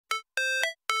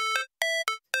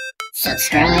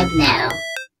Subscribe now.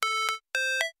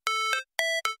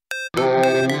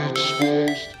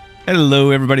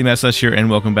 Hello everybody, Matt Slush here, and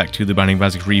welcome back to the Binding of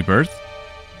Isaac Rebirth.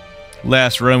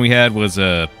 Last run we had was,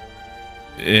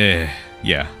 yeah,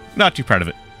 not too proud of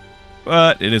it.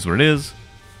 But it is what it is.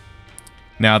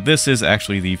 Now this is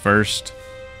actually the first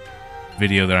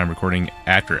video that I'm recording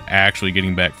after actually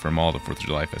getting back from all the 4th of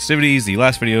July festivities. The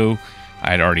last video I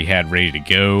had already had ready to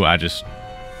go.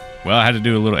 I had to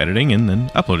do a little editing and then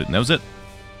upload it, and that was it.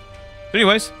 But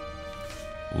anyways,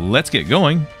 let's get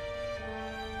going.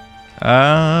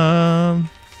 We'll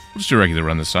just do a regular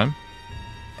run this time.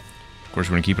 Of course,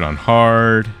 we're going to keep it on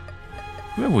hard.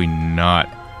 Who have we not?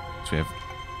 So we have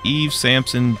Eve,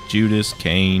 Samson, Judas,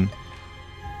 Cain.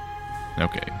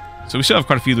 Okay. So we still have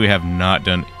quite a few that we have not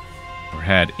done or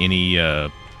had any,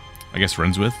 I guess,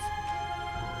 runs with.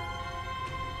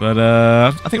 But,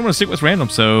 I think I'm going to stick with random,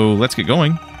 so let's get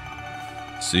going.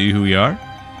 See who we are.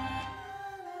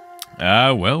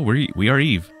 Well, we are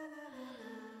Eve.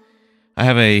 I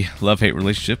have a love-hate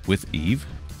relationship with Eve.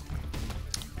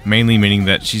 Mainly meaning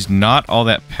that she's not all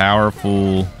that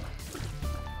powerful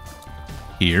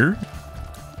here.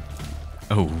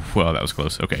 Oh, well, that was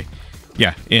close. Okay.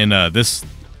 Yeah, in this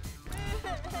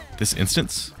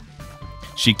instance,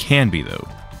 she can be, though.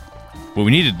 What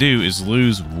we need to do is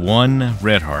lose one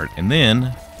red heart, and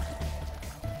then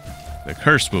the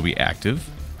curse will be active.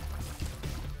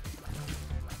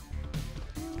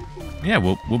 Yeah,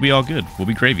 we'll be all good. We'll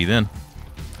be gravy then.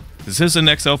 This is an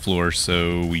XL floor,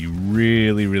 so we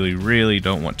really, really, really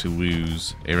don't want to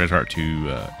lose a red heart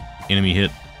to enemy hit.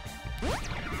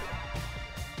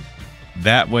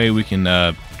 That way we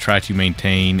can try to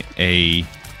maintain a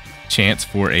chance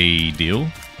for a deal.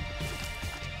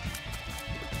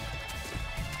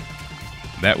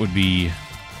 That would be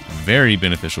very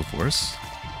beneficial for us.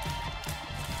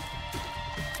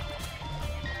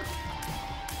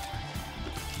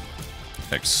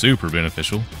 Heck, super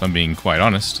beneficial, if I'm being quite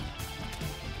honest.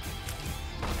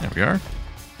 There we are.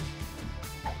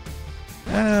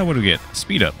 What do we get?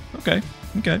 Speed up. Okay,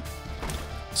 okay.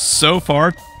 So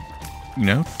far, you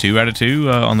know, 2 out of 2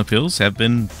 on the pills have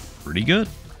been pretty good.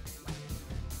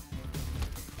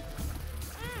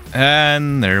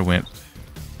 And there went.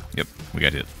 Yep, we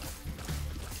got hit.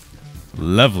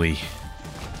 Lovely.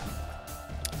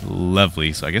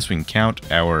 Lovely. So I guess we can count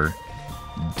our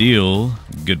deal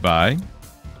goodbye.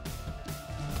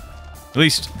 At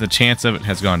least the chance of it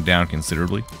has gone down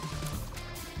considerably.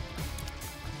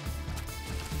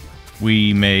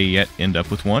 We may yet end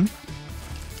up with one.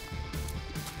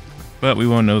 But we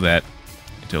won't know that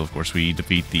until, of course, we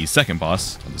defeat the second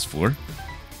boss on this floor.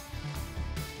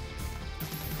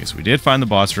 Okay, so we did find the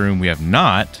boss room. We have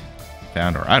not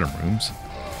found our item rooms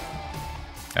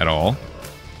at all.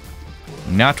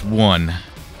 Not one.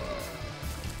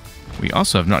 We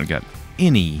also have not got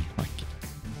any,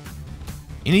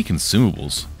 any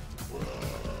consumables.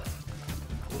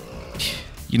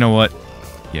 You know what?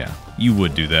 Yeah, you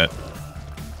would do that.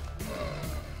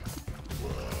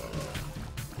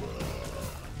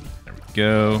 There we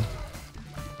go.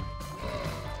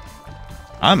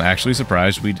 I'm actually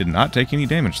surprised we did not take any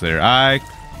damage there. I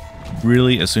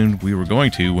really assumed we were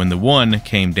going to when the one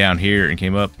came down here and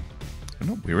came up.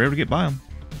 Nope, we were able to get by him.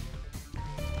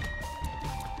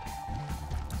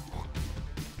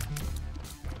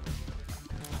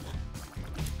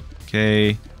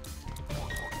 Okay.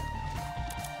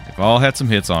 They've all had some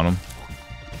hits on them.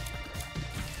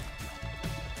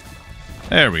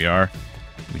 There we are.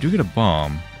 We do get a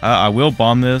bomb. I will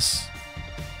bomb this.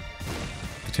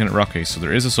 Lieutenant Rock. Okay, so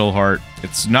there is a soul heart.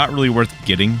 It's not really worth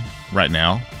getting right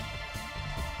now.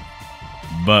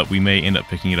 But we may end up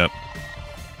picking it up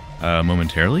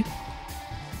momentarily.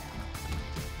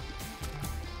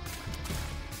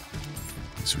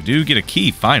 So we do get a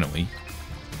key finally.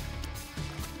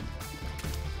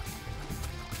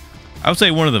 I would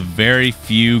say one of the very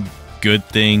few good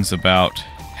things about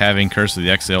having Curse of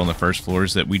the XL on the first floor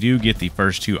is that we do get the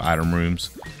first 2 item rooms.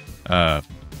 I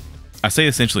say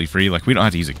essentially free, like we don't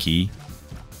have to use a key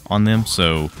on them,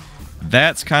 so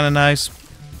that's kind of nice.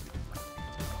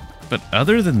 But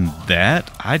other than that,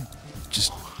 I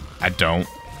don't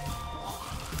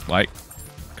like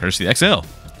Curse of the XL.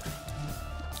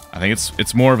 I think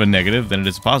it's more of a negative than it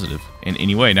is a positive in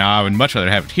any way. Now, I would much rather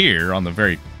have it here on the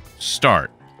very start.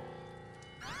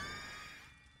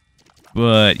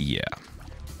 But, yeah.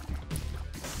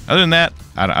 Other than that,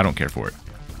 I don't care for it.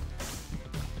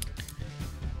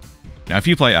 Now, if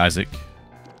you play Isaac,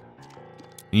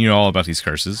 and you know all about these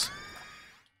curses,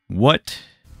 what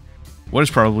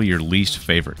is probably your least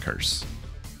favorite curse?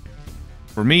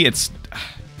 For me, it's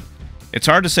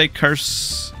hard to say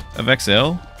Curse of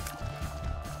XL,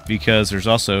 because there's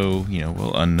also, you know,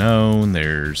 well, unknown.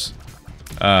 There's,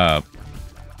 hang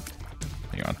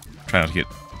on, try not to get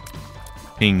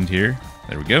pinged here.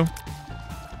 There we go.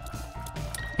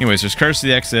 Anyways, there's Curse of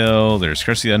the XL, there's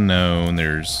Curse of the Unknown,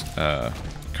 there's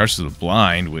Curse of the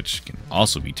Blind, which can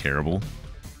also be terrible.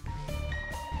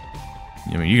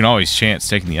 I mean, you can always chance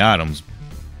taking the items,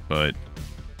 but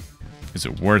is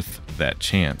it worth that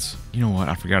chance? You know what?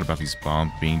 I forgot about these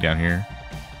bombs being down here.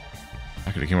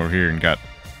 I could have came over here and got...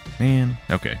 Man,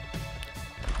 okay.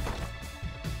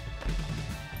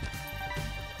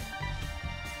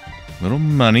 Little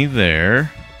money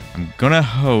there. I'm gonna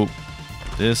hope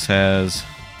this has...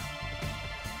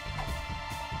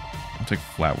 I'll take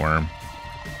Flatworm.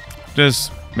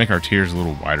 Just make our tiers a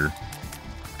little wider.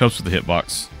 Helps with the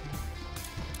hitbox.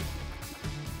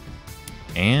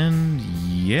 And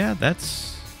yeah,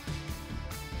 that's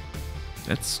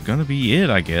gonna be it,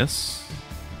 I guess.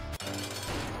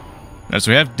 Now,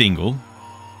 so we have Dingle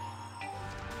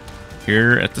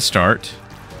here at the start.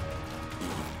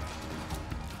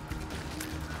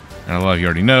 And a lot of you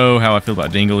already know how I feel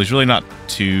about Dingle. He's really not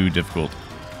too difficult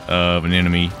of an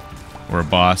enemy or a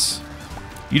boss.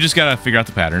 You just gotta figure out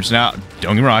the patterns. Now,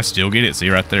 don't get me wrong, I still get hit. See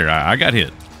right there, I got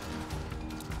hit.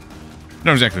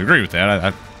 Don't exactly agree with that.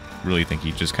 I really think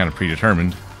he just kind of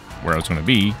predetermined where I was going to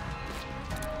be.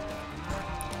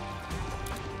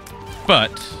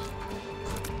 But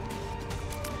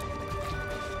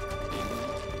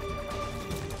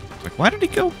like, why did he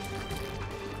go?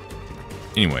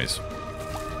 Anyways.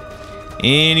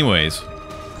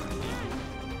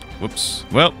 Whoops.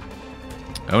 Well.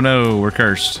 Oh no, we're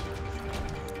cursed.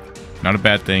 Not a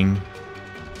bad thing,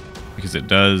 because it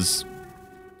does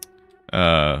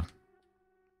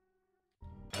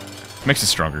makes it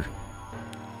stronger.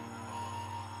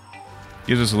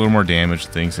 Gives us a little more damage,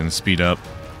 things, and speed up.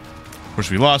 Of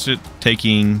course, we lost it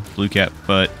taking Blue Cap,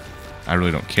 but I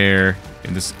really don't care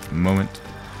in this moment.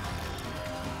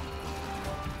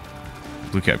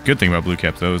 Blue Cap. Good thing about Blue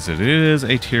Cap, though, is that it is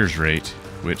a tears rate,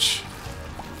 which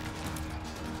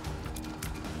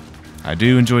I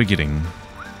do enjoy getting.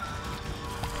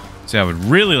 See, I would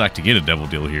really like to get a double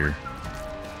deal here,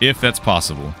 if that's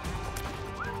possible.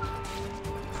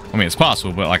 I mean, it's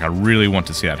possible, but like I really want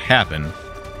to see that happen.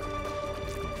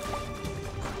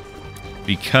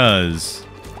 Because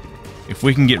if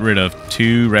we can get rid of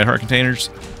 2 red heart containers,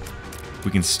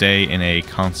 we can stay in a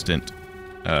constant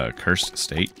cursed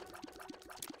state.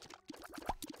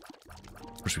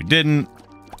 Of course we didn't.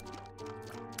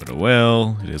 But oh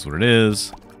well, it is what it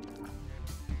is.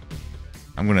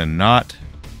 I'm gonna not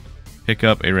pick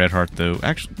up a red heart though.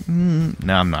 Actually,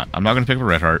 no, I'm not. I'm not gonna pick up a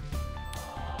red heart.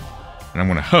 And I'm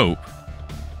gonna hope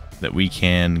that we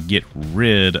can get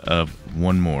rid of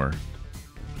 1 more.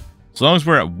 As long as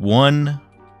we're at 1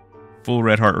 full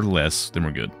red heart or less, then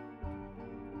we're good.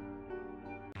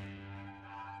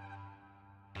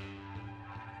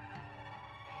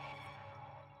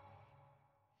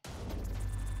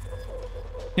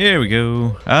 Here we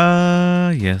go.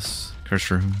 Yes.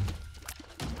 Curse room.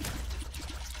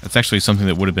 That's actually something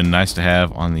that would have been nice to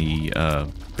have on the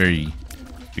very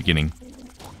beginning.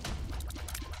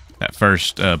 That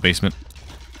first basement.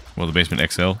 Well, the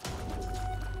basement XL.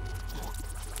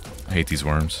 I hate these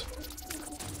worms.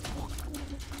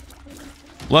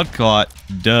 Blood Clot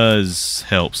does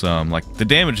help some. Like, the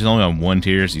damage is only on 1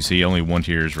 tier, as you see, only 1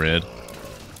 tier is red.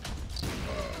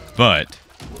 But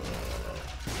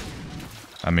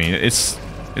I mean, it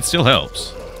still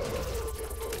helps.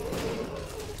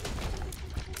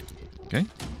 Okay.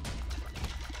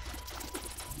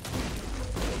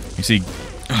 You see,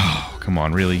 oh, come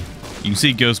on, really? You can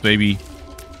see Ghost Baby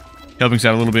helping us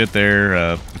out a little bit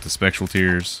there with the spectral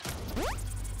tears.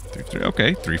 3 for 3.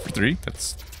 Okay, 3 for 3.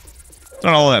 That's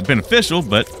not all that beneficial,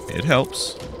 but it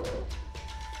helps.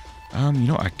 You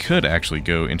know, I could actually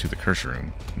go into the curse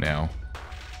room now.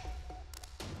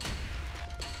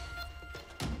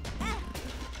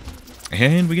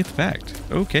 And we get the fact.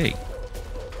 Okay.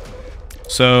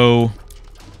 So,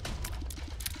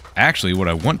 actually, what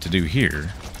I want to do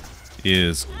here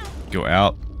is go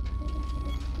out,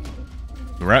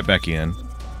 go right back in,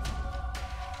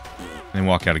 and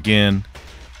walk out again.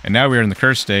 And now we're in the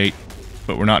curse state,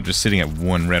 but we're not just sitting at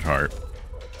 1 red heart.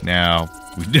 Now,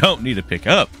 we don't need to pick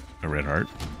up a red heart.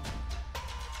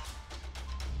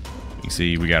 You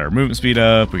see, we got our movement speed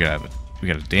up, we got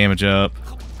a damage up.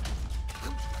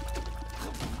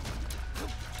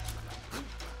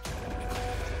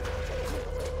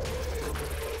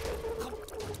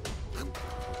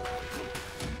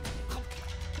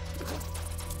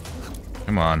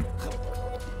 Come on.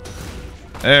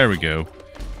 There we go.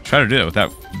 Try to do it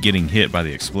without getting hit by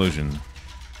the explosion.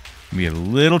 Can be a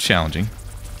little challenging.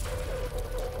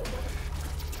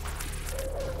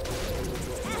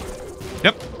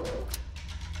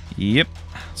 Yep.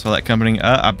 Saw that coming.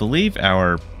 I believe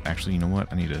our... Actually, you know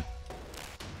what? I need to...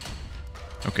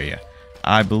 Okay, yeah.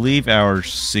 I believe our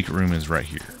secret room is right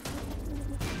here.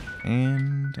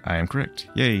 And I am correct.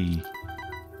 Yay.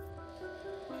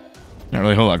 Not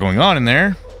really a whole lot going on in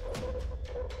there.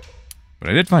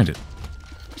 But I did find it.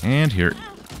 And here.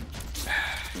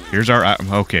 Here's our...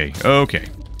 Okay. Okay.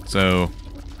 So...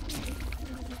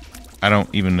 I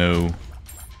don't even know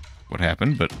what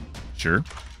happened, but sure.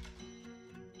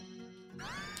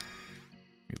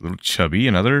 A little chubby,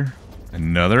 another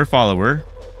follower.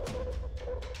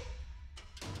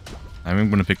 I'm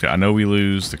gonna pick that. I know we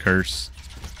lose the curse,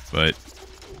 but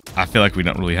I feel like we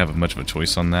don't really have much of a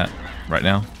choice on that right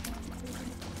now.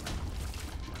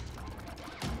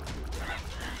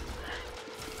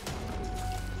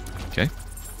 Okay.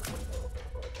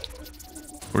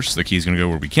 Of course, the key's gonna go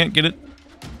where we can't get it,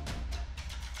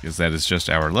 because that is just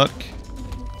our luck.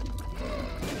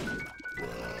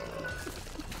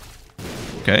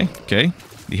 Okay, okay.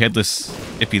 The headless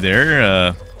Ippy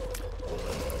there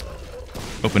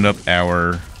opened up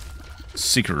our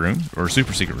secret room, or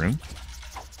super secret room.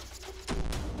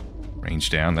 Range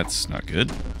down, that's not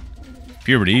good.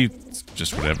 Puberty, it's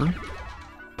just whatever.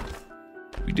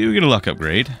 We do get a luck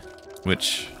upgrade,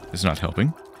 which is not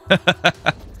helping.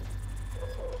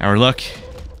 Our luck,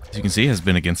 as you can see, has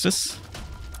been against us.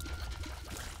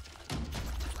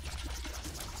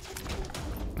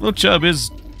 Little Chub is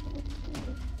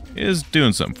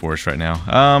doing something for us right now.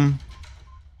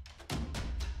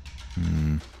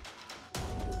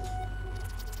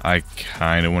 I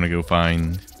kind of want to go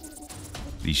find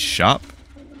the shop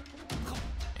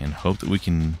and hope that we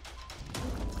can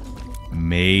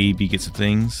maybe get some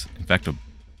things. In fact, a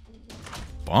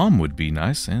bomb would be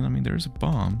nice, and I mean, there's a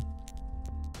bomb.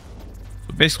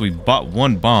 So basically, we bought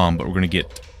one bomb, but we're going to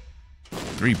get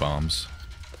 3 bombs.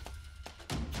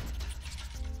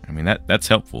 I mean, that's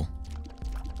helpful.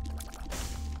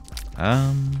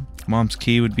 Mom's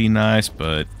key would be nice,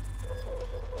 but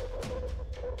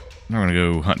I'm not gonna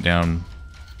go hunt down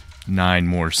 9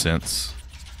 more cents.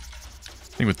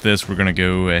 I think with this, we're gonna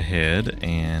go ahead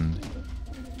and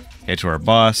head to our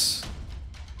boss.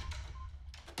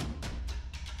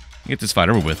 Get this fight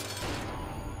over with.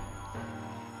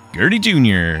 Gurdy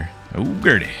Jr. Oh,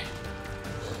 Gurdy.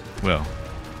 Well,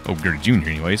 oh, Gurdy Jr.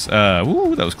 anyways.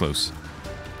 Woo, that was close.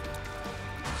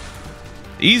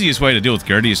 The easiest way to deal with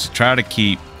Gurdy is to try to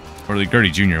keep, or the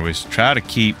Gurdy Jr. was try to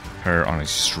keep her on a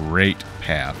straight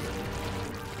path.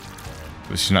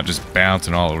 So she's not just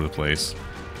bouncing all over the place.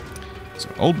 So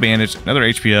old bandage, another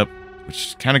HP up,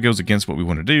 which kind of goes against what we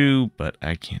want to do, but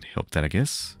I can't help that, I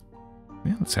guess.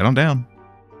 Yeah, let's head on down.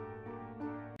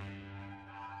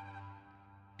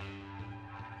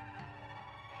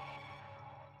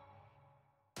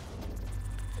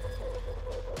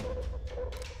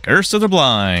 Curse of the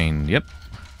Blind. Yep.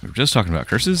 We were just talking about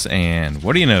curses, and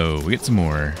what do you know? We get some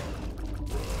more.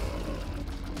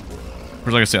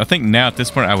 Like I said, I think now at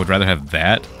this point I would rather have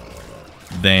that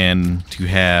than to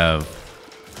have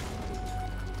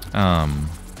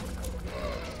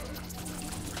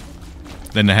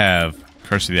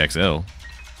Curse of the XL.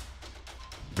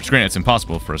 Which granted, it's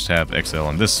impossible for us to have XL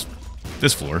on this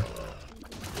floor.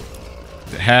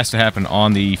 It has to happen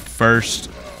on the first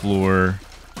floor.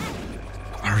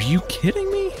 Are you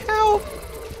kidding me? How?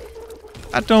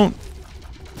 I don't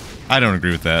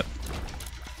agree with that.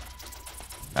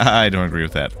 I don't agree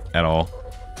with that at all.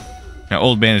 Now,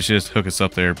 old bandage just hook us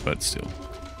up there, but still.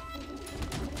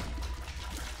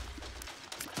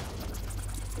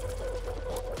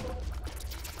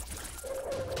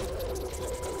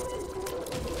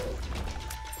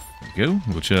 There we go.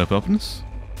 We'll chill up helping us.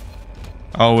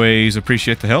 Always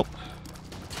appreciate the help.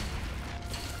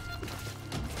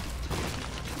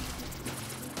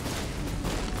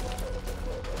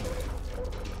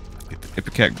 Get the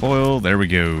Ipecac boil. There we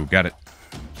go. Got it.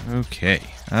 Okay.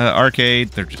 Arcade,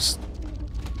 they're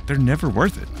never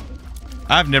worth it.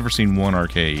 I've never seen one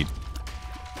arcade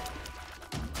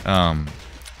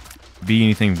be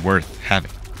anything worth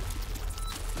having.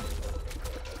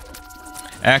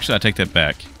 Actually, I take that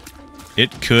back.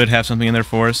 It could have something in there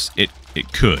for us. It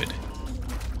could.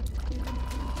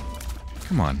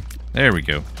 Come on. There we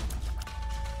go.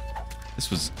 This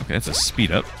was... Okay, that's a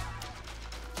speed up.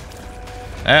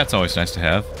 That's always nice to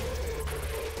have.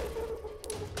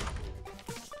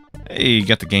 Hey, you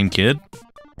got the game kid.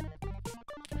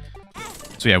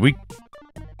 So yeah,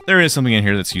 there is something in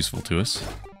here that's useful to us.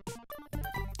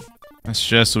 That's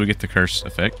just so we get the curse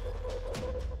effect.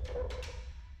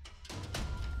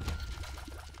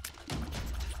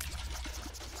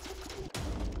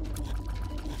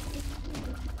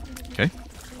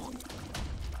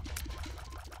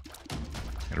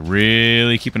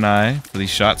 really keep an eye for these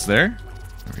shots there.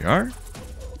 There we are.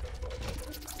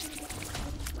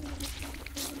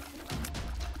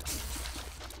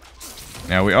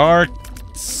 Now we are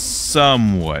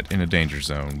somewhat in a danger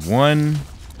zone.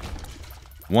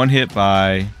 One hit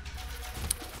by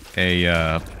a,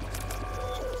 well,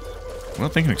 I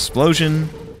think an explosion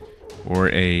or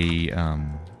a,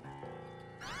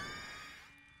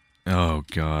 oh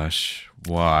gosh,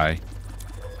 why?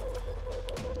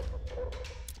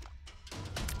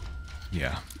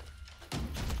 Yeah.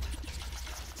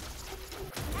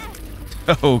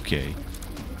 Okay.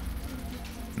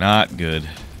 Not good.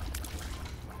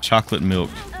 Chocolate milk.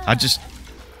 I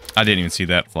didn't even see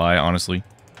that fly, honestly.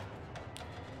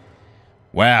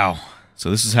 Wow. So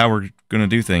this is how we're gonna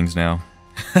do things now.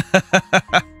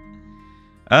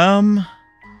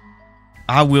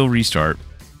 I will restart.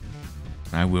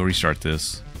 I will restart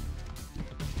this.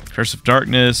 Curse of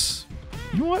Darkness.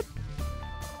 You know what?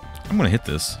 I'm gonna hit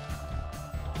this.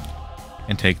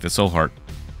 And take the soul heart.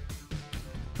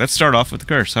 Let's start off with the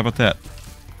curse. How about that?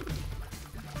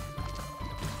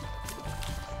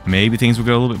 Maybe things will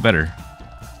go a little bit better.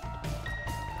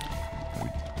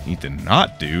 What we need to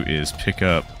not do is pick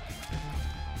up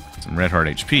some red heart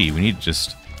HP.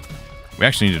 We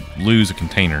actually need to lose a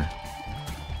container.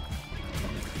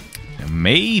 Now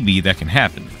maybe that can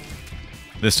happen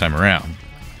this time around.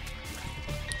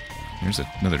 There's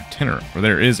another tenor, or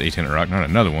there is a tenor rock, not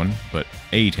another one, but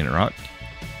a tenor rock.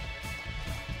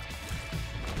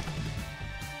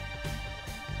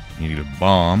 Needed a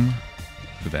bomb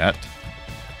for that.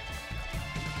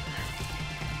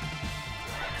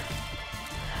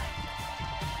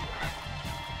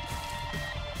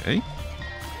 Okay.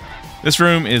 This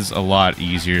room is a lot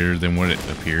easier than what it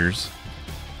appears.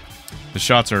 The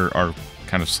shots are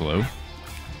kind of slow.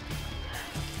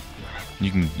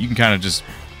 You can kind of just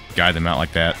guide them out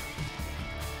like that.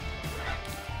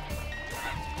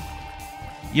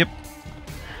 Yep.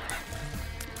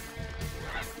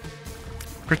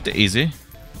 Pretty easy.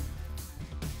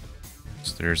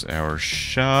 So there's our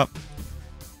shop.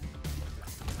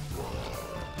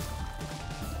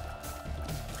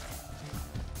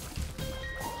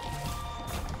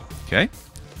 Okay.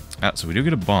 So we do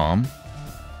get a bomb.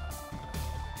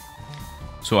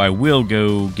 So I will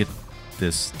go get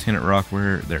this tenant rock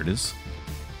where... There it is.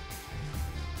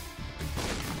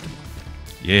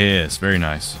 Yes, very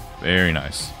nice. Very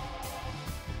nice.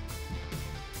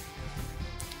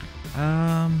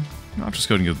 I'll just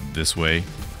go and go this way.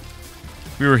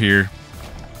 We were here.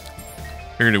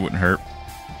 Figured it wouldn't hurt.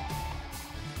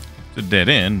 It's a dead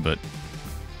end, but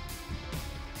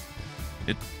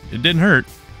it didn't hurt.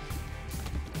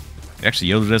 It actually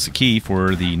yielded us a key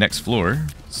for the next floor,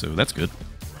 so that's good.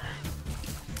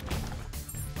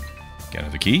 Got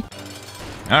another key.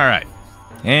 Alright.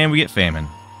 And we get famine.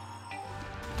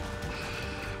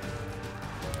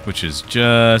 Which is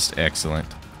just excellent.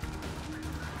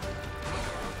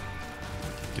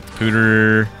 Get the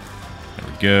pooter. There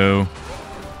we go.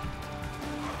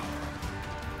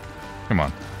 Come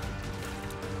on.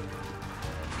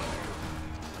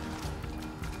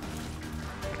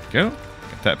 There we go.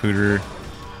 Get that pooter.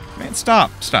 Man,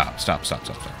 stop. Stop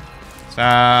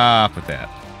with that.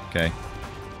 Okay.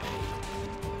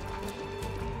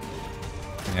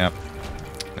 Yep.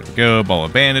 There we go. Ball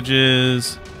of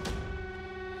bandages.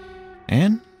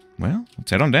 And, well,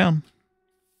 let's head on down.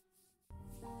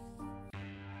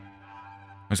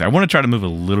 I want to try to move a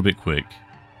little bit quick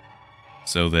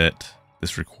so that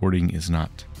this recording is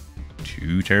not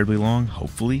too terribly long,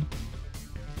 hopefully.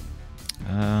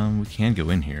 We can go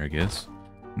in here, I guess.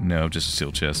 No, just a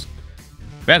sealed chest.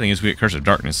 Bad thing is we get Curse of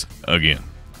Darkness again.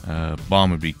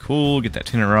 Bomb would be cool. Get that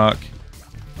tenant rock.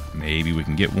 Maybe we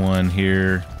can get one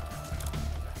here.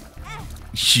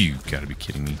 You gotta be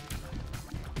kidding me.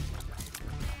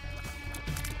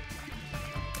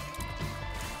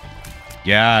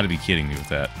 Gotta be kidding me with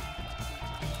that.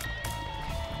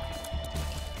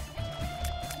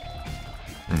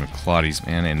 Room of Claudius,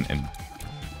 man, and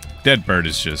Dead Bird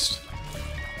is just...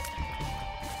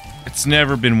 It's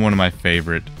never been one of my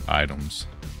favorite items.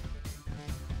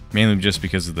 Mainly just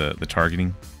because of the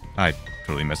targeting. I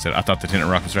totally messed it up. I thought the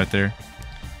tenant rock was right there.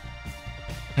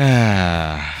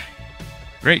 Ah,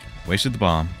 great. Wasted the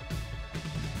bomb.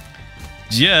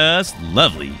 Just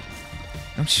lovely.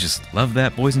 Don't you just love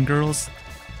that, boys and girls?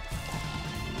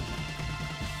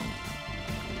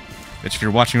 Bet if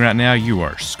you're watching right now, you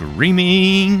are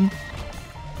screaming.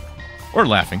 Or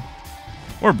laughing.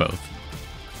 Or both.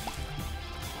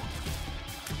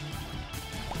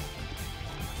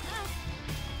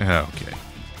 Okay.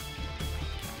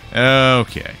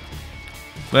 Okay.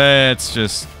 Let's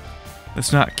just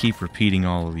Let's not keep repeating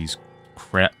all of these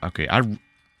crap. Okay,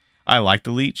 I like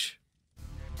the leech.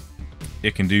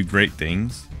 It can do great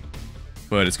things,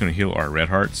 but it's going to heal our red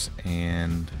hearts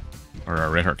or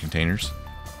our red heart containers,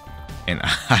 and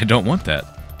I don't want that.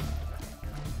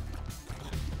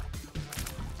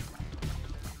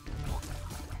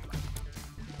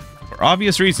 For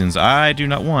obvious reasons, I do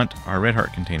not want our red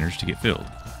heart containers to get filled.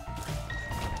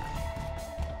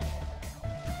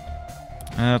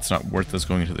 It's not worth us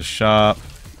going into the shop.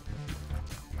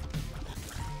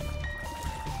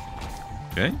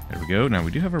 Okay, there we go. Now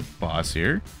we do have our boss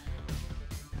here.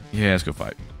 Yeah, let's go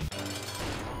fight.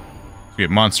 We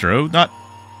get Monstro. Not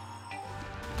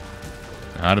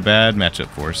a bad matchup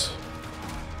for us.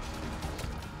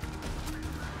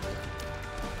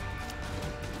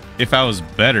 If I was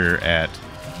better at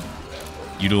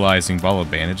utilizing ball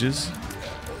of bandages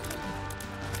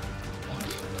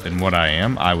than what I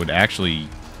am, I would actually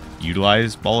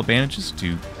utilize ball of bandages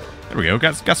to... There we go.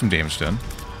 Got some damage done.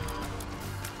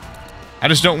 I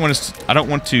just don't want to... I don't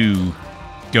want to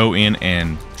go in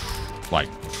and like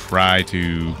try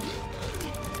to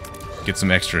get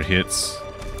some extra hits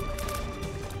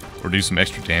or do some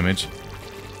extra damage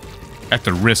at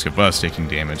the risk of us taking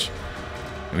damage.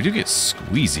 And we do get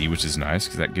Squeezy, which is nice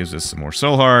because that gives us some more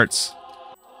soul hearts.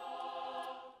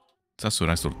 It's also a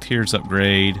nice little tears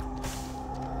upgrade.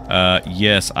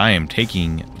 Yes, I am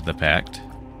taking the pact.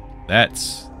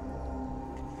 That's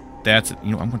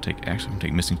you know, I'm gonna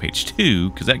take missing page 2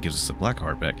 because that gives us a black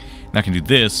heart back. And I can do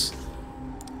this.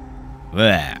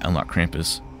 Unlock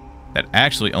Krampus. That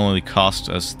actually only cost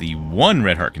us the 1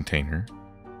 red heart container.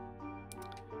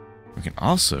 We can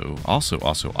also.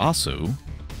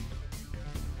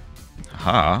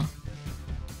 Aha.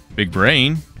 Big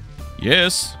brain.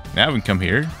 Yes. Now we can come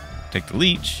here. Take the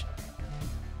leech.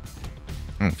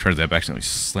 I'm gonna try that accidentally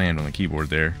slammed on the keyboard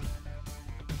there.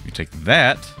 You take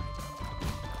that.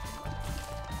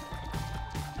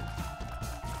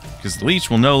 Because the leech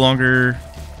will no longer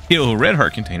heal red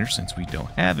heart containers since we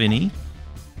don't have any.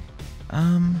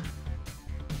 Let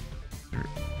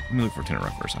me look for Tenor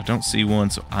first. I don't see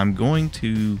one, so I'm going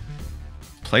to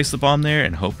place the bomb there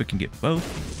and hope it can get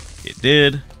both. It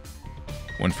did.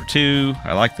 1 for 2.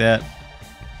 I like that.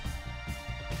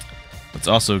 Let's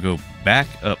also go back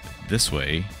up this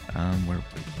way.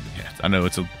 Yeah, I know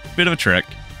it's a bit of a trek,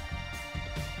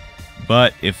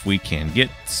 but if we can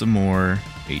get some more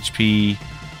HP,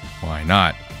 why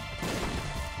not?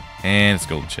 And it's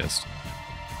golden chest.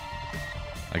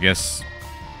 I guess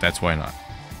that's why not.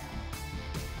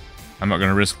 I'm not going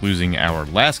to risk losing our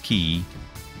last key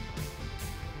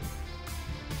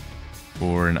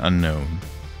for an unknown.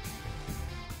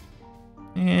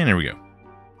 And there we go.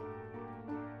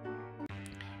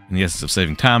 In the essence of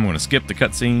saving time, I'm going to skip the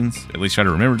cutscenes. At least try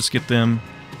to remember to skip them.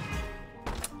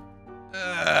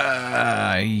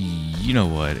 You know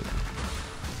what?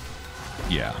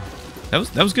 Yeah, that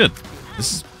was good.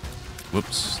 This is...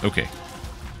 Whoops. Okay.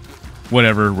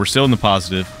 Whatever. We're still in the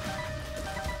positive.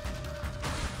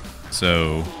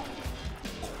 So...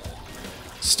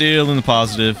 Still in the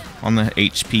positive on the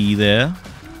HP there.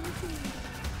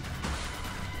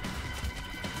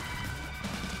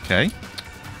 Okay.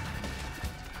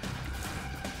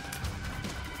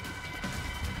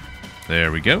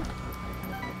 There we go.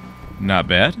 Not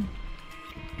bad.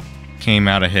 Came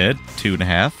out ahead.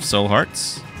 2.5 soul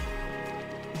hearts.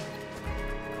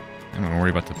 I'm not gonna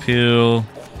worry about the pill.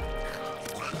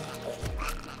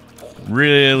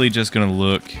 Really just gonna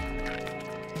look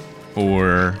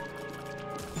for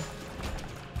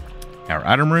our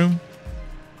item room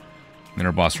and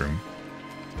our boss room.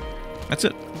 That's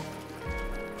it.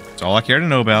 That's all I care to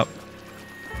know about.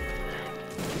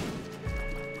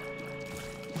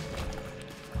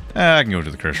 I can go to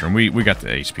the curse room. We got the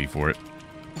HP for it.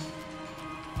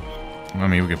 I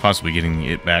mean, we could possibly getting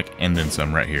it back and then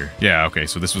some right here. Yeah, okay,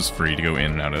 so this was free to go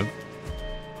in and out of.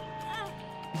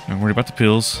 Don't worry about the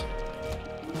pills.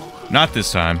 Not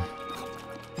this time.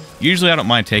 Usually I don't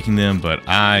mind taking them, but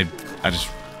I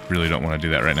just really don't want to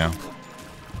do that right now.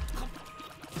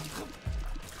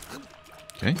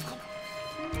 Okay.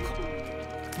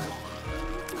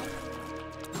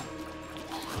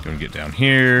 Gonna get down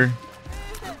here.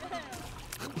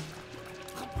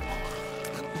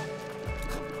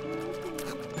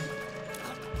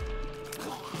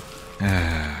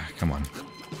 Come on.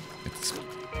 It's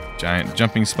giant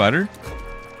jumping spider.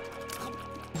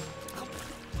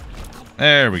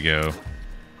 There we go.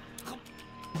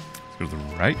 Let's go to the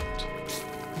right.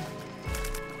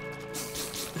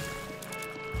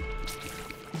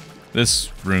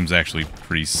 This room's actually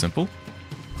pretty simple,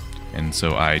 and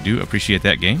so I do appreciate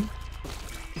that game.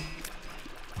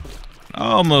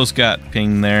 Almost got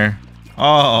pinged there.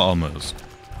 Almost.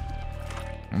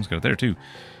 Almost got it there too.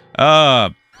 Yeah,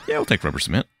 we'll take rubber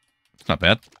cement. It's not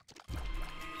bad.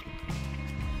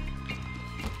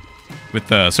 With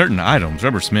certain items,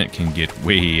 rubber cement can get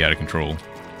way out of control.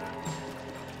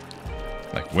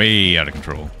 Like, way out of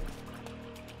control.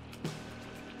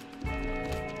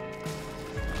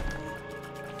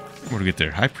 What do we get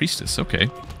there? High Priestess, okay.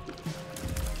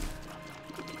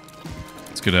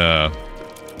 It's gonna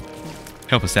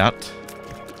help us out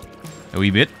a wee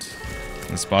bit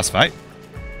in this boss fight.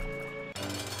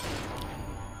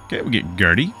 Okay, we get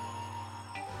Gertie.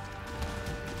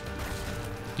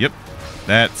 Yep,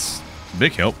 that's a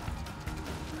big help.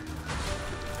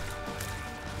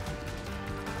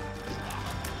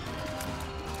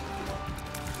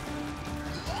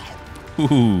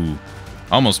 Ooh,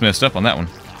 almost messed up on that one.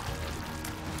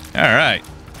 Alright.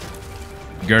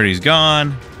 Gertie's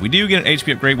gone. We do get an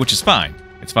HP upgrade, which is fine.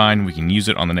 It's fine. We can use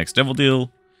it on the next devil deal.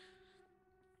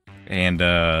 And,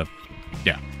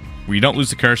 yeah. We don't lose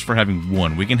the curse for having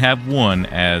one. We can have one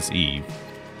as Eve.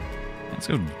 Let's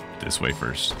go this way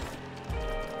first.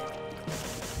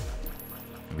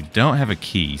 We don't have a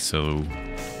key, so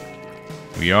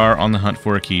we are on the hunt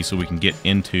for a key so we can get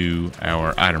into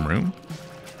our item room.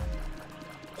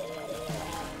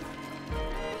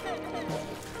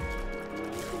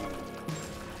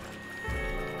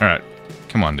 Alright.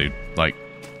 Come on, dude. Like,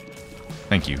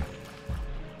 thank you.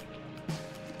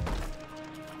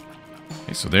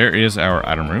 Okay, so there is our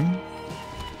item room.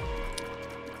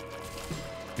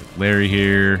 Get Larry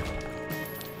here.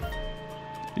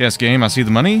 Yes, game, I see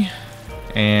the money.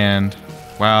 And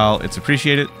while it's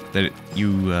appreciated that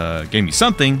you gave me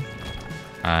something,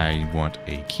 I want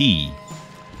a key.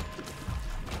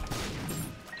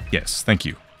 Yes, thank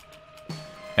you.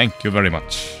 Thank you very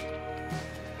much.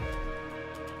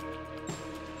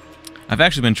 I've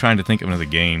actually been trying to think of another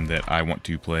game that I want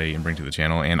to play and bring to the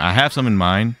channel, and I have some in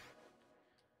mind.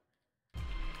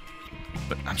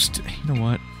 But I'm still, you know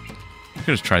what? I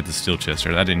could have tried the steel chest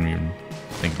here. I didn't even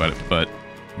think about it, but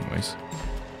anyways.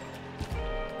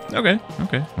 Okay,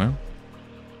 well.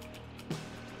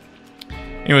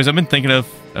 Anyways, I've been thinking of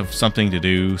something to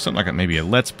do. Something like maybe a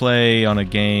let's play on a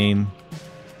game.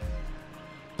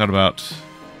 Thought about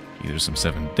either some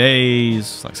 7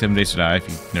 days, like 7 Days to Die, if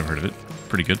you've never heard of it.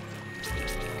 Pretty good.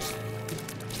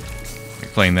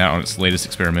 Like playing that on its latest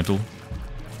experimental.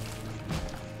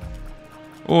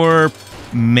 Or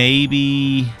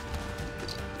maybe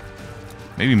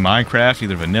Minecraft,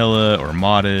 either vanilla or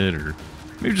modded, or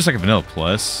maybe just like a vanilla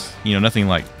plus. You know, nothing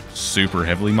like super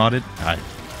heavily modded.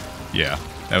 Yeah,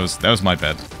 that was my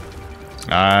bad.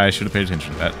 I should have paid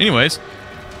attention to that. Anyways,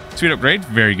 sweet upgrade,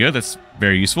 very good. That's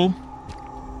very useful.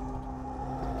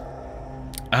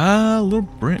 Little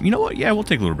Brim. You know what? Yeah, we'll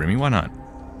take Little Brimmy. Why not?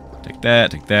 Take that.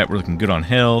 Take that. We're looking good on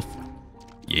health.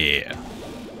 Yeah.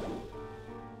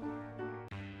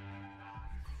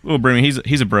 Little Brimmy,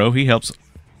 he's a bro. He helps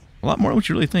a lot more than what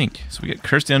you really think. So we get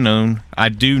Curse the Unknown. I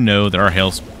do know that our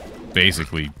health's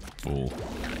basically full.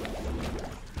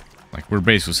 Like, we're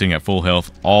basically sitting at full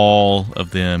health. All of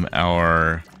them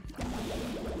are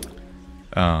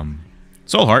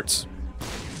soul hearts.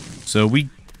 So we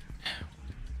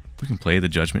can play the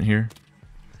Judgment here.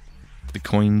 The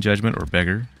Coin Judgment or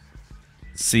Beggar.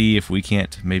 See if we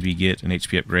can't maybe get an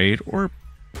HP upgrade or,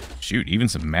 shoot, even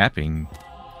some mapping.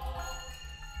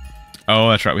 Oh,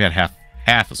 that's right. We had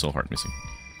half a soul heart missing.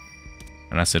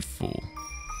 And I said full.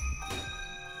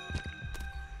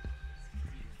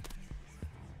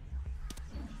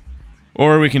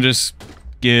 Or we can just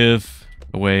give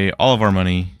away all of our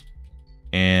money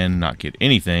and not get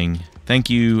anything. Thank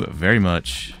you very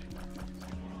much.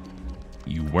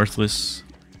 You worthless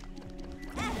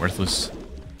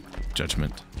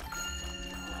Judgment.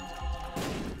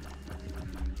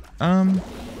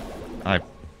 I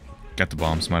got the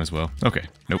bombs, might as well. Okay,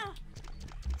 nope.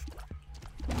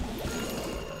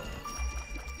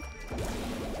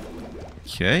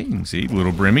 Okay, you can see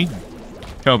Little Brimmy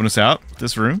helping us out with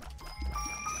this room.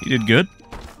 He did good.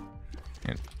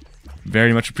 And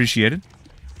very much appreciated.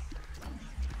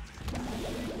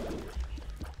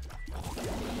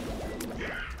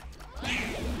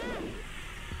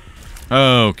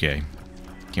 Okay.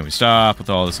 Can we stop with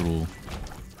all this little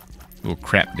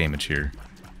crap damage here?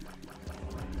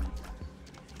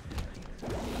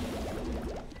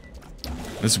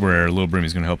 This is where Little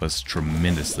Brimmy's going to help us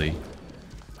tremendously.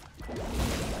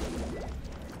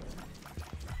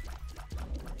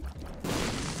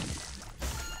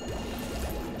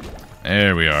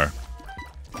 There we are.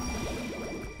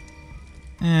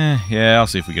 Yeah, I'll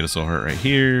see if we get a soul heart right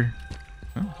here.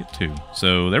 Oh, get 2.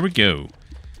 So there we go.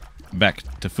 Back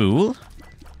to full.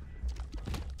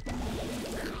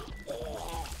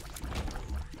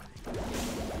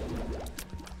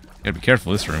 Gotta be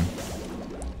careful this room.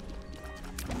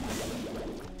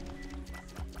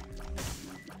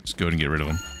 Just go ahead and get rid of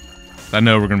them. I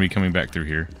know we're gonna be coming back through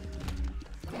here.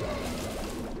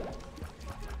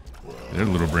 There's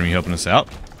little Brimmy helping us out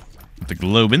with the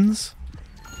Globins.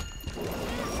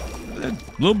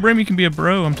 Little Brimmy can be a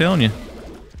bro, I'm telling you.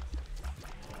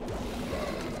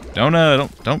 Don't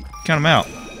count him out.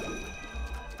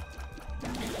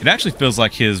 It actually feels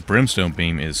like his Brimstone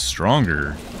Beam is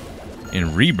stronger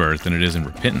in Rebirth than it is in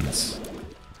Repentance.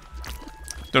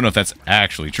 Don't know if that's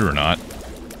actually true or not.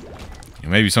 You know,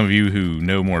 maybe some of you who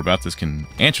know more about this can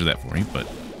answer that for me, but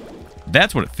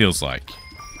that's what it feels like.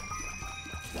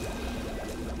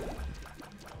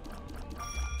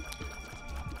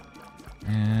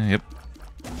 Yep.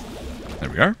 There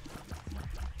we are.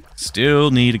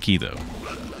 Still need a key, though.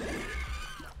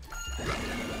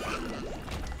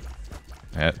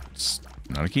 That's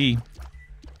not a key.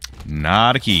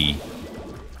 Not a key.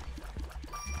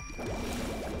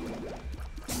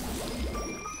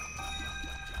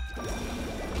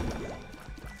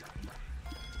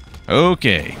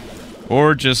 Okay.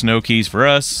 Or just no keys for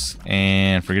us,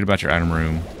 and forget about your item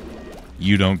room.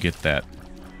 You don't get that.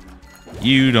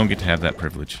 You don't get to have that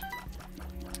privilege.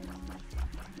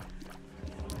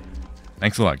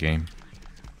 Thanks a lot, game.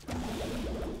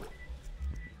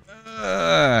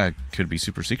 Could be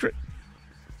super secret?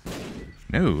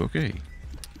 No, okay.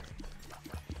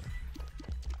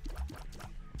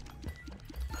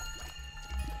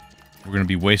 We're gonna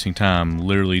be wasting time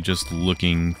literally just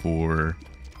looking for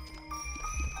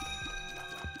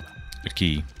a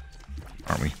key,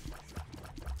 aren't we?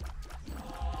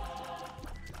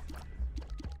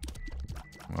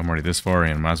 Well, I'm already this far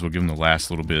in. Might as well give them the last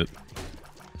little bit.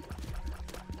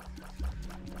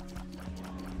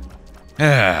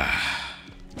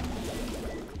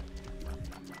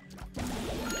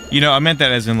 You know, I meant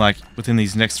that as in, like, within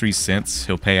these next 3 cents,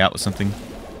 he'll pay out with something.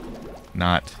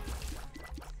 Not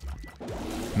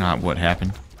what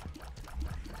happened.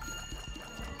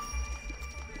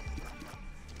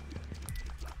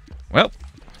 Well,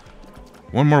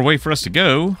 one more way for us to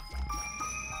go.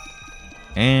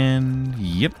 And,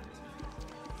 yep.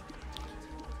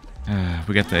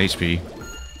 We got the HP.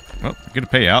 Well, get a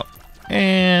payout.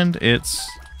 And it's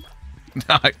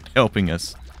not helping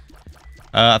us.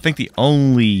 I think the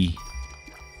only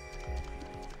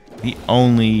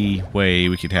way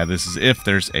we could have this is if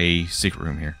there's a secret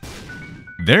room here.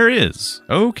 There is.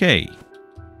 Okay.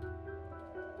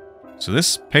 So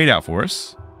this paid out for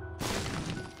us.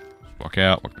 Walk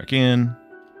out, walk back in.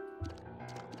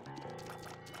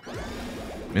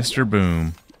 Mr.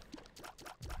 Boom.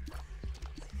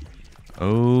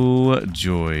 Oh,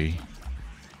 joy.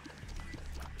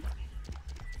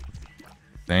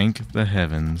 Thank the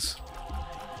heavens.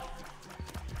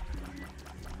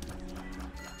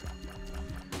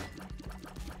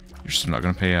 You're still not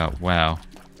going to pay out. Wow.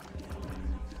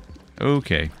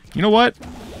 Okay. You know what?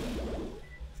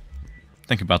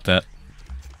 Think about that.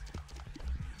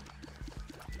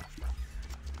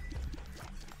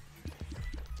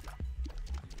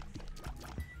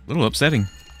 A little upsetting.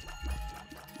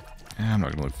 I'm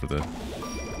not going to look for the...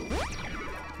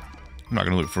 I'm not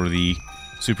going to look for the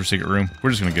super secret room. We're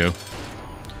just going to go.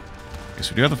 Guess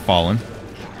we do have the Fallen.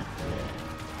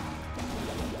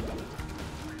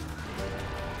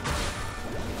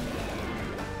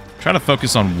 Try to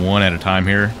focus on one at a time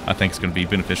here. I think it's going to be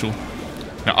beneficial.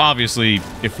 Now, obviously,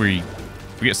 if we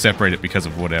get separated because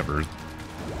of whatever,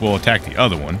 we'll attack the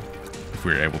other one if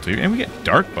we're able to. And we get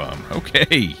Dark Bum.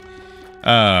 Okay.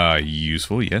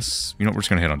 Useful, yes. You know what? We're just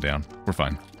going to head on down. We're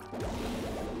fine.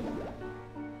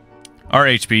 Our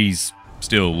HP's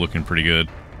still looking pretty good.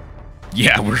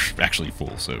 Yeah, we're actually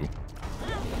full, so...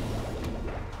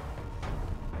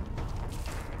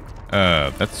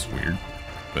 that's weird.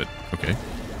 But, okay.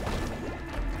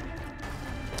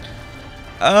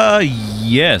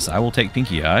 Yes, I will take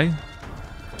Pinky Eye.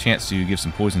 Chance to give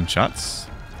some poison shots.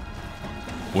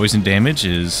 Poison damage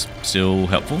is still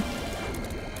helpful.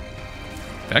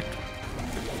 In fact,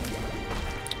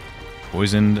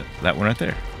 poisoned that one right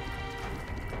there.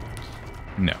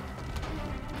 No.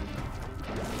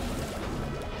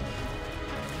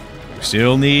 We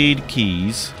still need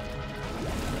keys.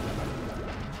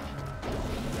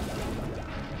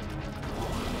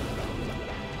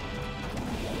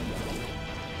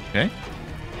 Okay.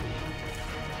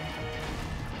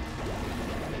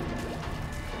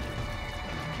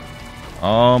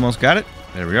 Almost got it.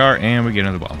 There we are, and we get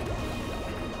another ball.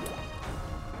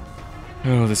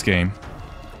 Oh, this game.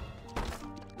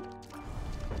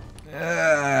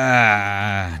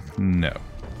 No.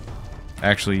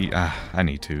 Actually, I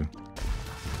need to.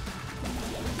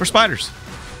 For spiders.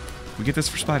 We get this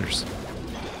for spiders.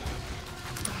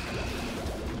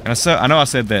 And I know I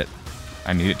said that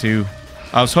I needed to.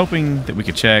 I was hoping that we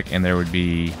could check and there would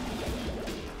be,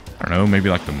 I don't know, maybe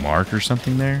like the mark or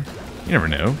something there. You never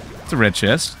know. It's a red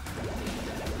chest.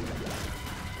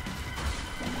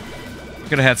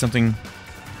 Could have had something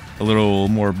a little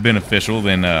more beneficial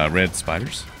than red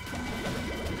spiders.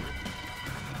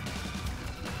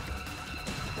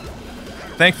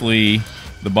 Thankfully,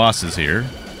 the bosses here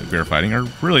that we are fighting are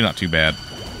really not too bad.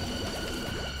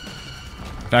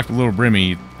 In fact, the little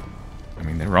Brimmy, I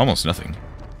mean, they were almost nothing.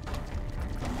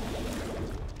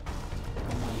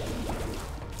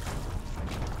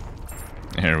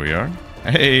 Here we are.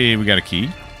 Hey, we got a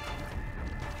key.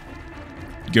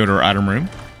 Go to our item room.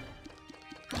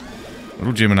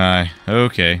 Little Gemini.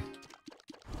 Okay.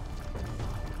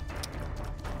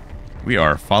 We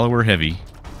are follower heavy.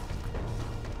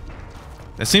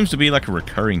 That seems to be like a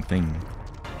recurring thing.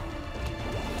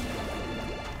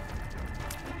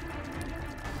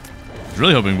 I was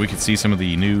really hoping we could see some of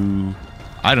the new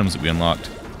items that we unlocked.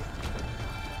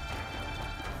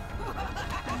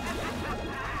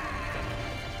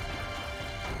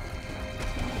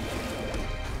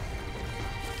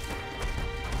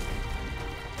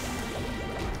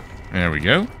 There we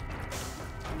go.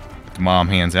 The mom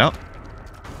hands out.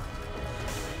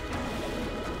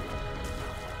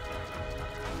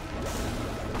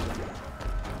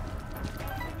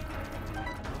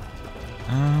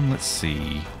 Let's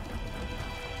see.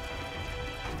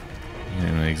 You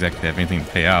don't exactly have anything to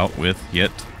pay out with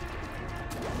yet.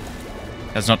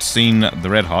 Has not seen the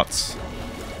red hots.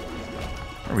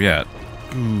 Where are we at?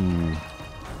 Ooh.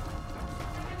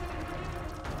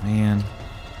 Man.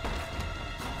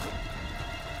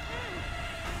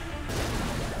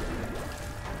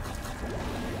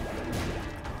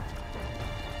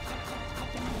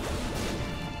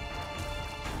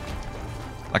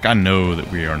 Like, I know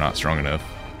that we are not strong enough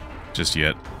just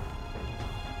yet.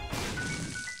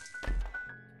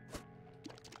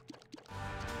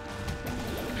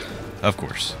 Of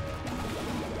course.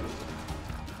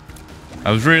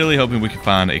 I was really hoping we could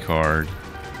find a card.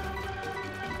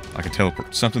 Like a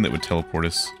teleport, something that would teleport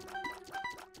us.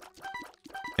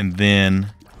 And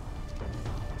then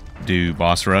do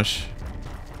boss rush.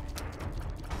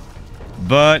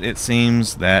 But it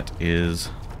seems that is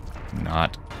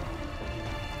not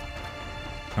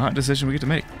a decision we get to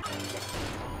make.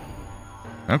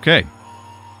 Okay.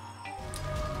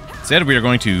 Instead, we are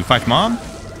going to fight Mom.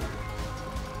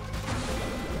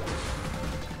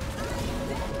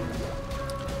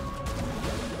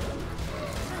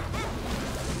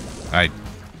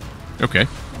 Okay.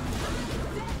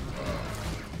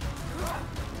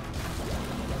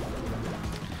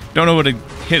 Don't know what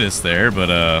hit us there, but,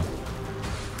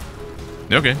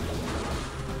 okay.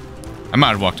 I might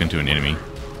have walked into an enemy.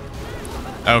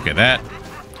 Okay, that...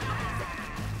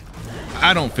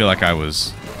 I don't feel like I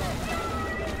was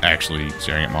actually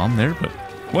staring at Mom there, but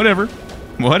whatever.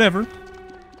 Whatever.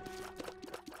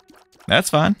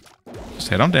 That's fine. Just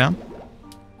head on down.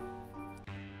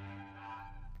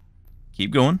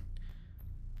 Keep going.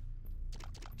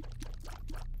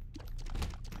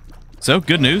 So,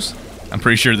 good news. I'm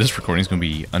pretty sure this recording is going to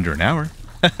be under an hour.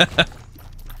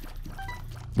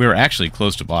 We were actually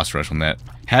close to boss rush on that.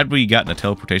 Had we gotten a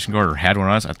teleportation card or had one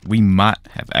on us, we might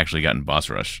have actually gotten boss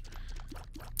rush.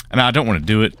 And I don't want to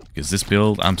do it because this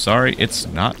build, I'm sorry, it's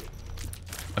not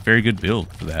a very good build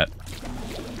for that.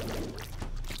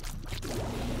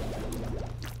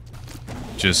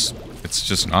 It's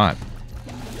just not.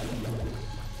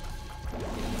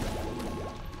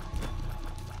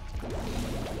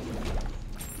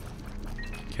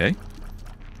 Okay.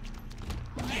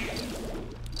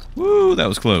 Woo, that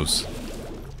was close.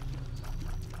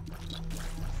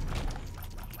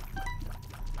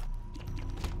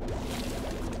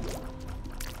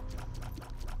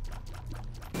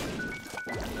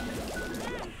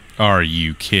 Are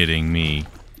you kidding me?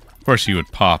 Of course he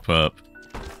would pop up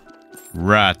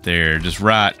right there, just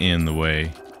right in the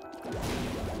way.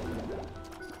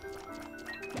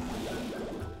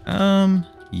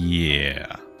 Yeah.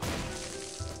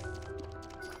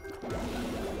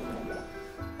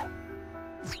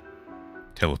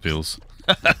 Telepills.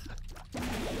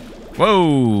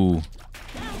 Whoa!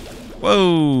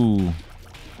 Whoa!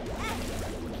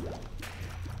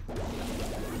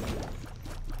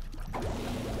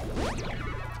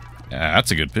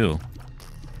 That's a good pill.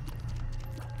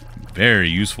 Very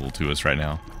useful to us right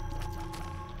now.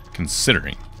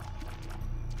 Considering.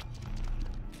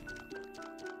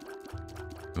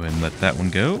 Go ahead and let that one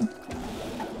go.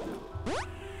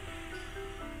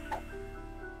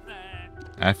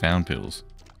 I found pills.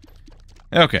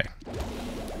 Okay.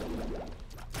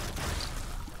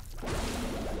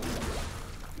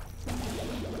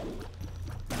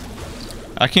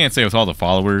 I can't say with all the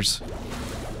followers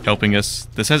helping us,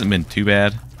 this hasn't been too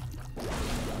bad.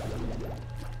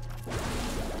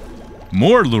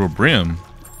 More Little Brim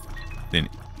than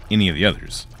any of the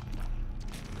others.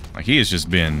 Like, he has just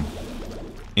been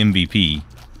MVP.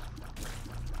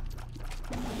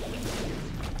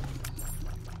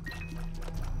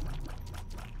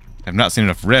 I've not seen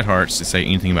enough red hearts to say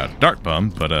anything about Dark Bum,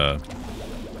 but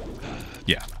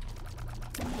yeah.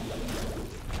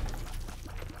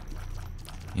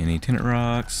 Any tenant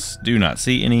rocks? Do not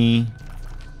see any.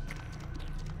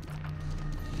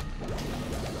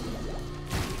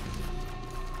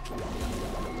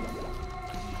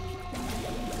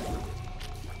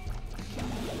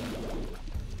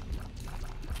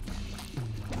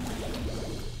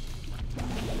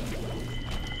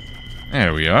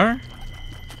 There we are.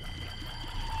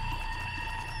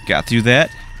 Got through that.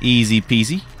 Easy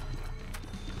peasy.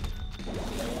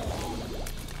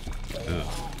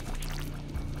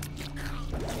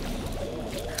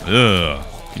 Ugh.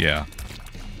 Yeah.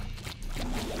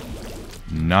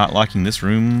 Not liking this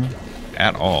room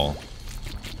at all.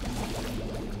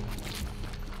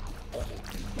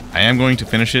 I am going to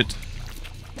finish it.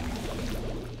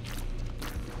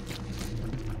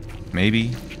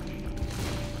 Maybe.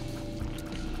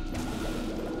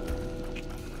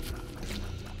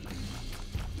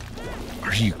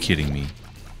 Are you kidding me?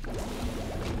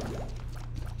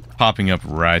 Popping up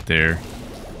right there.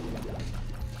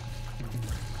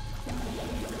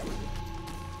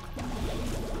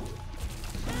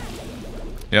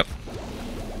 Yep.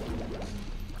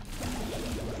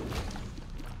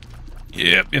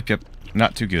 Yep.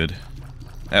 Not too good.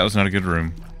 That was not a good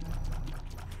room.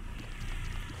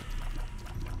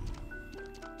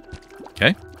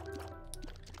 Okay.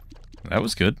 That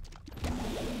was good.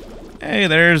 Hey,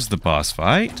 there's the boss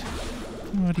fight.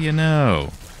 What do you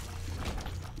know?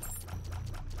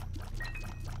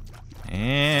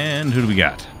 And who do we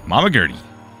got? Mama Gertie.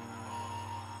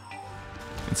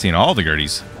 Been seeing all the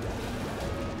Gerties.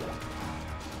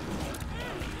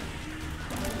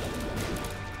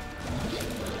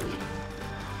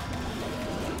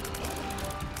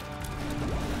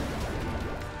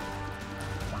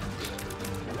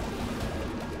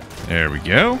 There we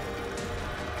go.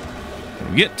 What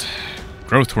do we get?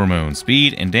 Growth hormone,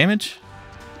 speed, and damage.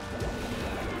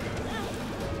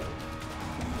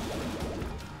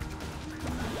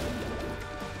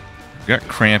 We've got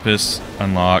Krampus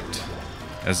unlocked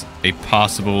as a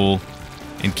possible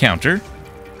encounter.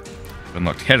 We've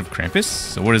unlocked Head of Krampus.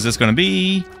 So what is this going to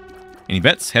be? Any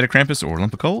bets? Head of Krampus or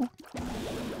Lump of Coal?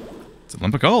 It's a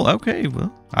Lump of Coal. Okay,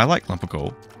 well, I like Lump of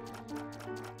Coal.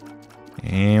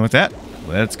 And with that,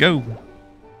 let's go.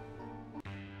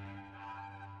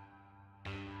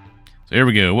 So here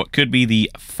we go. What could be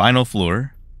the final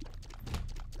floor?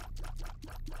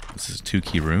 This is a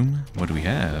 2-key room. What do we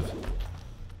have?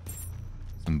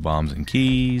 Some bombs and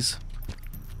keys.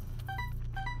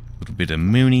 A little bit of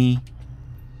Mooney.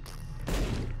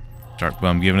 Dark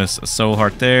Bum giving us a soul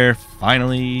heart there.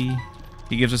 Finally,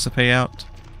 he gives us a payout.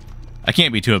 I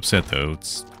can't be too upset though.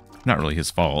 It's not really his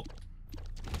fault.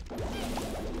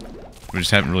 We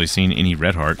just haven't really seen any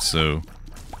red hearts, so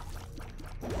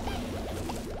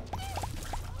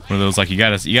one of those like you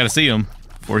gotta see them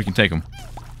before you can take them.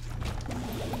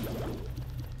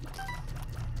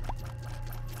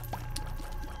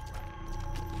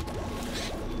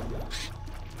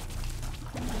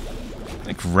 I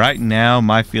think right now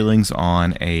my feelings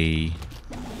on a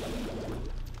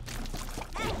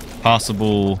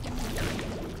possible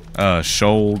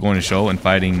Shoal, going to Shoal and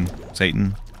fighting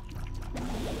Satan.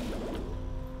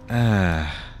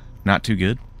 Not too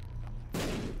good.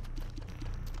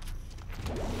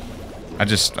 I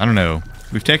don't know.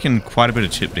 We've taken quite a bit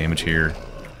of chip damage here.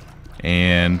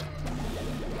 And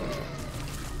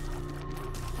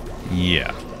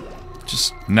yeah,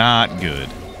 just not good.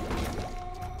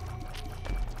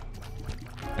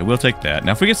 I will take that.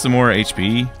 Now if we get some more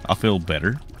HP, I'll feel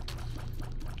better.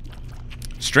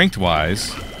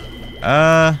 Strength-wise, like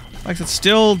I said,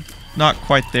 still not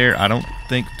quite there, I don't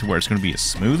think, to where it's going to be a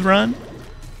smooth run.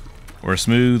 Or a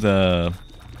smooth,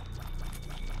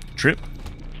 trip.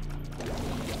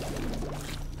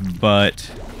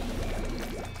 But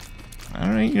I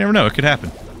don't know, you never know, it could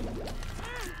happen.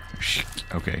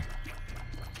 Okay.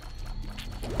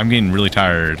 I'm getting really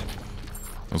tired.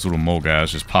 Those little mole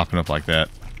guys just popping up like that.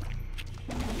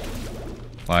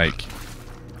 Like,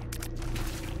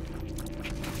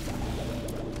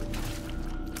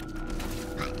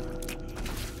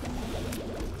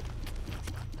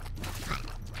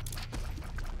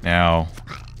 now,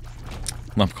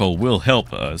 Lump of Coal will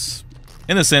help us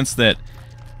in the sense that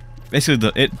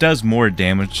Basically, it does more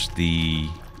damage the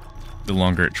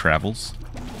longer it travels,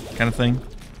 kind of thing.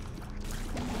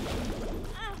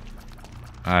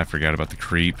 I forgot about the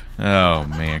creep. Oh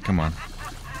man, come on.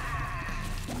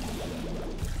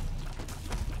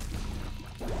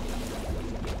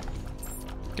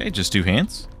 Okay, just 2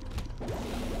 hands.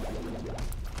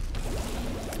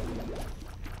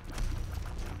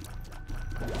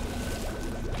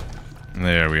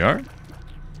 There we are.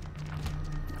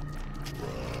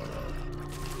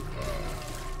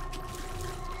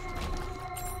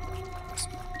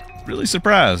 Really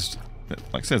surprised.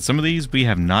 Like I said, some of these we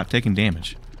have not taken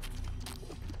damage.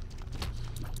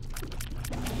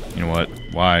 You know what?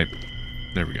 Why?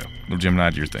 There we go. Little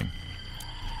Gemini, do your thing.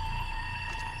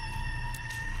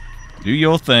 Do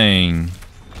your thing.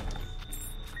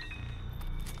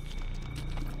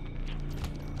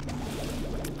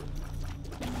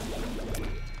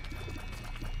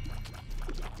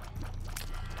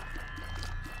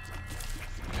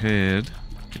 Head.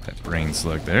 Get that brain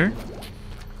slug there.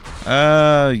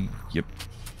 Yep.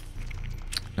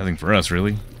 Nothing for us,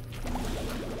 really.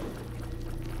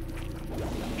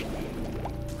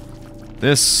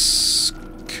 This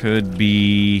could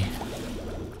be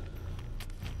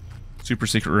super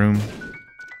secret room.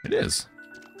 It is.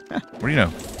 What do you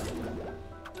know?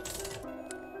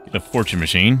 Get a fortune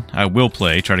machine. I will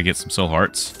play, try to get some soul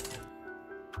hearts.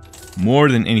 More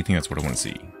than anything, that's what I want to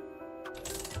see.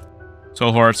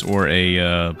 Soul hearts or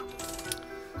a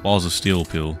balls of steel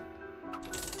pill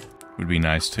would be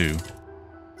nice too.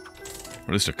 Or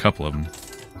at least a couple of them.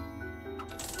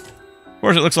 Of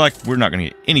course, it looks like we're not going to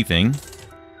get anything.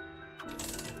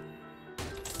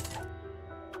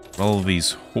 All of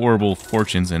these horrible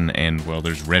fortunes and well,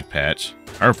 there's red patch,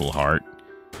 purple heart.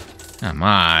 Come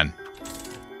on.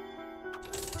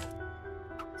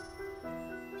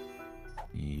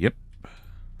 Yep.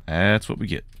 That's what we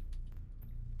get.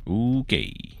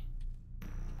 Okay.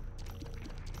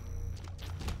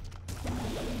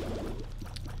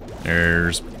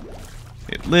 There's...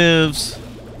 It lives.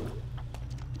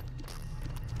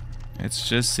 Let's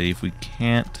just see if we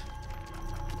can't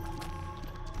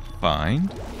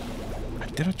find...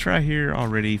 Did I try here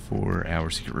already for our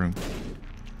secret room?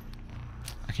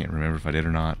 I can't remember if I did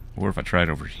or not. Or if I tried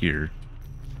over here.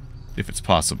 If it's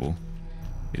possible.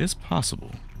 It is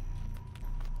possible.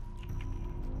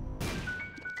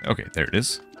 Okay, there it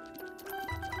is.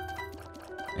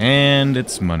 And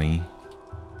it's money.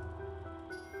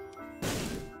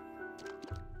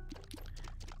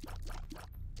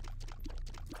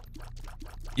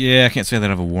 Yeah, I can't say that I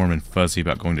have a warm and fuzzy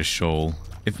about going to Shoal.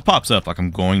 If it pops up like I'm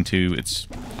going to,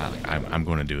 I'm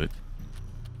going to do it.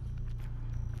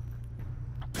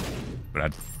 But I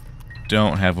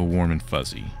don't have a warm and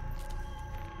fuzzy.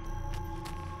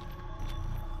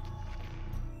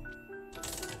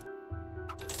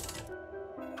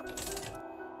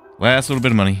 Last little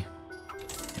bit of money.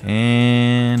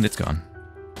 And it's gone.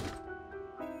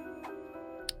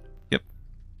 Yep.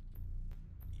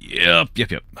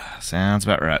 Yep. Sounds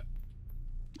about right.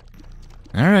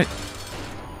 Alright.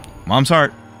 Mom's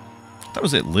heart. That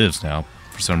was it lives now,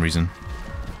 for some reason.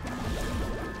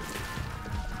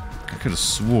 I could have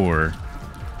swore.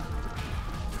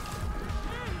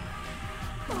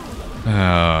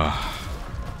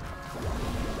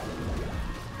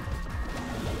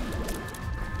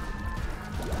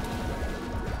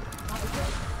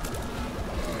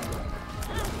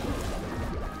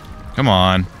 Come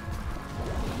on.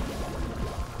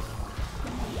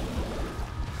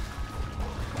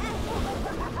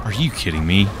 Are you kidding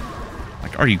me?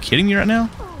 Like, are you kidding me right now?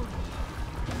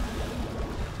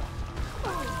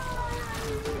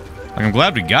 Like, I'm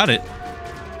glad we got it.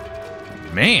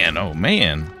 Man, oh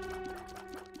man.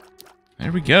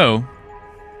 There we go.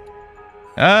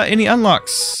 Any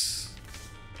unlocks?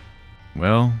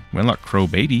 Well, we unlocked Crow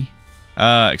Baby.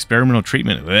 Experimental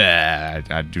treatment.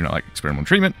 I do not like experimental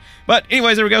treatment. But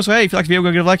anyways, there we go. So hey, if you like the video,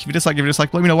 go give it a like. If you dislike, give it a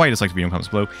dislike. Let me know why you dislike the video in the comments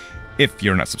below. If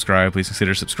you're not subscribed, please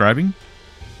consider subscribing.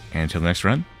 And until the next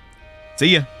run, see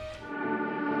ya.